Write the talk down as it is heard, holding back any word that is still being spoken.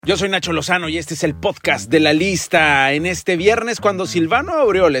Yo soy Nacho Lozano y este es el podcast de La Lista. En este viernes, cuando Silvano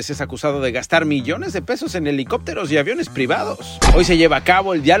Aureoles es acusado de gastar millones de pesos en helicópteros y aviones privados. Hoy se lleva a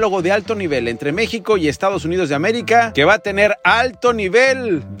cabo el diálogo de alto nivel entre México y Estados Unidos de América, que va a tener alto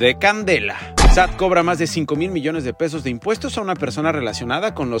nivel de candela. SAT cobra más de 5,000 millones de pesos de impuestos a una persona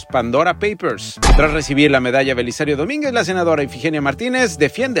relacionada con los Pandora Papers. Tras recibir la medalla Belisario Domínguez, la senadora Ifigenia Martínez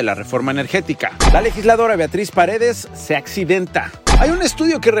defiende la reforma energética. La legisladora Beatriz Paredes se accidenta. Hay un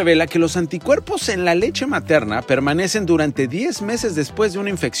estudio que revela que los anticuerpos en la leche materna permanecen durante 10 meses después de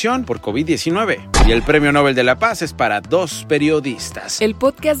una infección por COVID-19. Y el Premio Nobel de la Paz es para 2 periodistas. El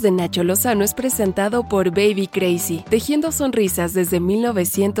podcast de Nacho Lozano es presentado por Baby Crazy, tejiendo sonrisas desde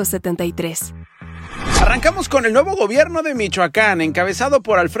 1973. Arrancamos con el nuevo gobierno de Michoacán, encabezado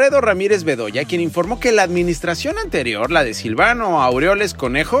por Alfredo Ramírez Bedoya, quien informó que la administración anterior, la de Silvano Aureoles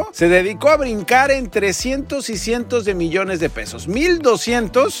Conejo, se dedicó a brincar entre cientos y cientos de millones de pesos,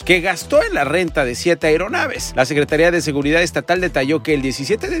 1,200 que gastó en la renta de 7 aeronaves. La Secretaría de Seguridad Estatal detalló que el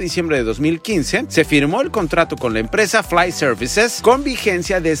 17 de diciembre de 2015 se firmó el contrato con la empresa Fly Services con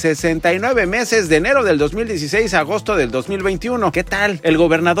vigencia de 69 meses de enero del 2016 a agosto del 2021. ¿Qué tal? El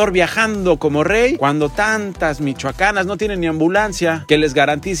gobernador viajando como rey cuando tantas michoacanas no tienen ni ambulancia que les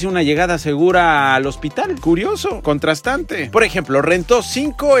garantice una llegada segura al hospital. Curioso, contrastante. Por ejemplo, rentó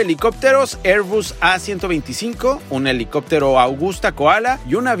 5 helicópteros Airbus A125, un helicóptero Augusta Koala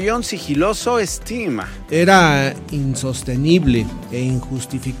y un avión sigiloso Steam. Era insostenible e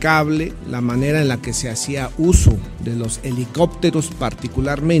injustificable la manera en la que se hacía uso de los helicópteros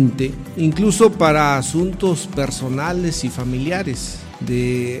particularmente, incluso para asuntos personales y familiares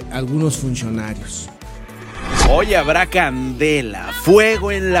de algunos funcionarios. Hoy habrá candela,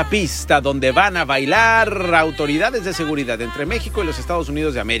 fuego en la pista, donde van a bailar autoridades de seguridad entre México y los Estados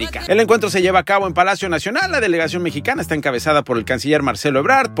Unidos de América. El encuentro se lleva a cabo en Palacio Nacional. La delegación mexicana está encabezada por el canciller Marcelo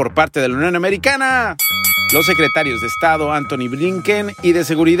Ebrard. Por parte de la Unión Americana, los secretarios de Estado Antony Blinken y de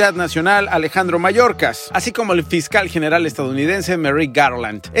Seguridad Nacional Alejandro Mayorkas, así como el fiscal general estadounidense Merrick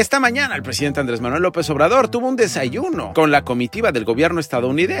Garland. Esta mañana el presidente Andrés Manuel López Obrador tuvo un desayuno con la comitiva del gobierno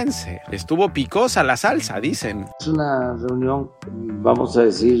estadounidense. Estuvo picosa la salsa, dicen. Es una reunión, vamos a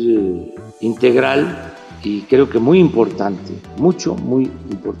decir, integral y creo que muy importante, muy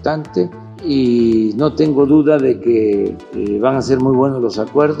importante. Y no tengo duda de que van a ser muy buenos los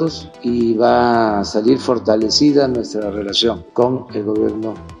acuerdos y va a salir fortalecida nuestra relación con el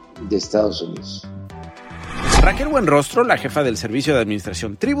gobierno de Estados Unidos. Raquel Buenrostro, la jefa del Servicio de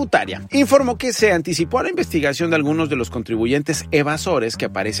Administración Tributaria, informó que se anticipó a la investigación de algunos de los contribuyentes evasores que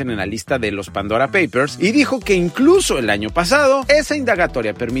aparecen en la lista de los Pandora Papers y dijo que incluso el año pasado esa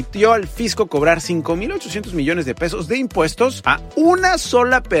indagatoria permitió al fisco cobrar 5,800 millones de pesos de impuestos a una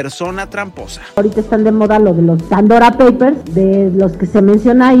sola persona tramposa. Ahorita están de moda lo de los Pandora Papers, de los que se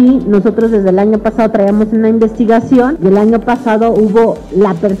menciona ahí. Nosotros desde el año pasado traíamos una investigación y el año pasado hubo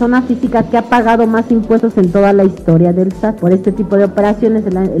la persona física que ha pagado más impuestos en toda la historia del SAT por este tipo de operaciones.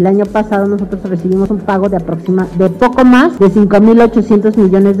 El año pasado nosotros recibimos un pago de poco más de 5,800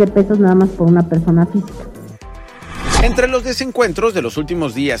 millones de pesos nada más por una persona física. Entre los desencuentros de los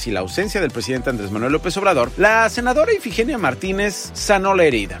últimos días y la ausencia del presidente Andrés Manuel López Obrador, la senadora Ifigenia Martínez sanó la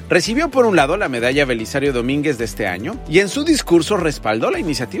herida. Recibió por un lado la medalla Belisario Domínguez de este año y en su discurso respaldó la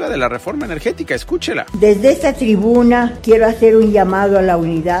iniciativa de la reforma energética. Escúchela. Desde esta tribuna quiero hacer un llamado a la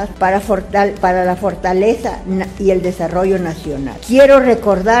unidad para la fortaleza y el desarrollo nacional. Quiero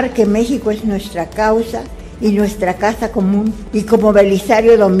recordar que México es nuestra causa y nuestra casa común, y como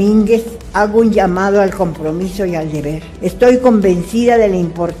Belisario Domínguez hago un llamado al compromiso y al deber. Estoy convencida de la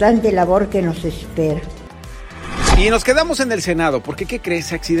importante labor que nos espera. Y nos quedamos en el Senado, porque ¿qué crees?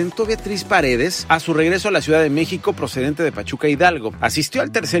 Se accidentó Beatriz Paredes a su regreso a la Ciudad de México procedente de Pachuca Hidalgo. Asistió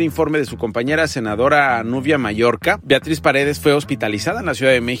al tercer informe de su compañera senadora Nubia Mayorkas. Beatriz Paredes fue hospitalizada en la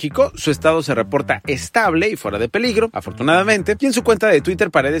Ciudad de México. Su estado se reporta estable y fuera de peligro, afortunadamente. Y en su cuenta de Twitter,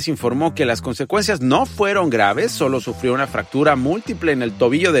 Paredes informó que las consecuencias no fueron graves, solo sufrió una fractura múltiple en el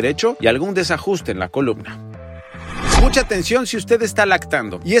tobillo derecho y algún desajuste en la columna. Mucha atención si usted está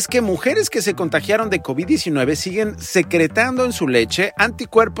lactando. Y es que mujeres que se contagiaron de COVID-19 siguen secretando en su leche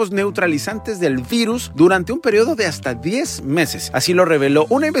anticuerpos neutralizantes del virus durante un periodo de hasta 10 meses. Así lo reveló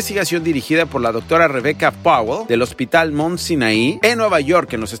una investigación dirigida por la doctora Rebecca Powell del Hospital Mount Sinai en Nueva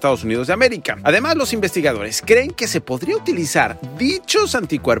York, en los Estados Unidos de América. Además, los investigadores creen que se podría utilizar dichos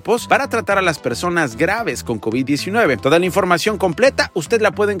anticuerpos para tratar a las personas graves con COVID-19. Toda la información completa usted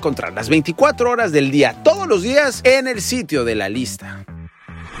la puede encontrar las 24 horas del día, todos los días, en el sitio de La Lista.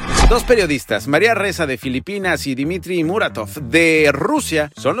 Dos periodistas, María Ressa de Filipinas y Dmitry Muratov de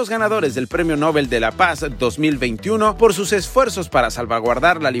Rusia, son los ganadores del Premio Nobel de la Paz 2021 por sus esfuerzos para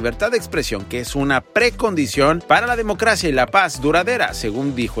salvaguardar la libertad de expresión, que es una precondición para la democracia y la paz duradera,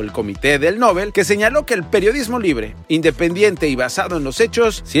 según dijo el Comité del Nobel, que señaló que el periodismo libre, independiente y basado en los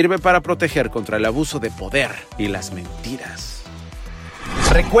hechos sirve para proteger contra el abuso de poder y las mentiras.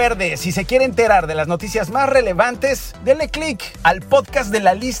 Recuerde, si se quiere enterar de las noticias más relevantes, denle click al podcast de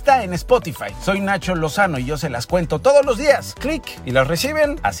La Lista en Spotify. Soy Nacho Lozano y yo se las cuento todos los días. Click y las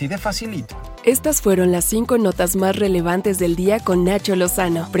reciben así de facilito. Estas fueron las 5 notas más relevantes del día con Nacho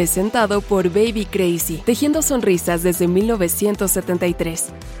Lozano, presentado por Baby Crazy, tejiendo sonrisas desde 1973.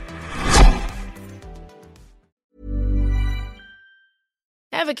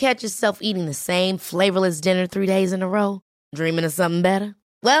 Ever catch yourself eating the same flavorless dinner 3 days in a row? Dreaming of something better?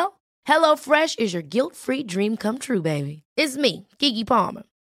 Well, HelloFresh is your guilt-free dream come true, baby. It's me, Keke Palmer.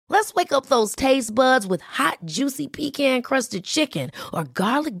 Let's wake up those taste buds with hot, juicy pecan-crusted chicken or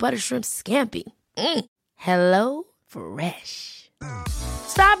garlic butter shrimp scampi. Hello Fresh.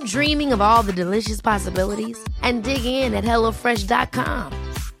 Stop dreaming of all the delicious possibilities and dig in at HelloFresh.com.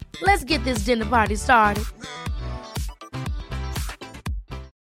 Let's get this dinner party started.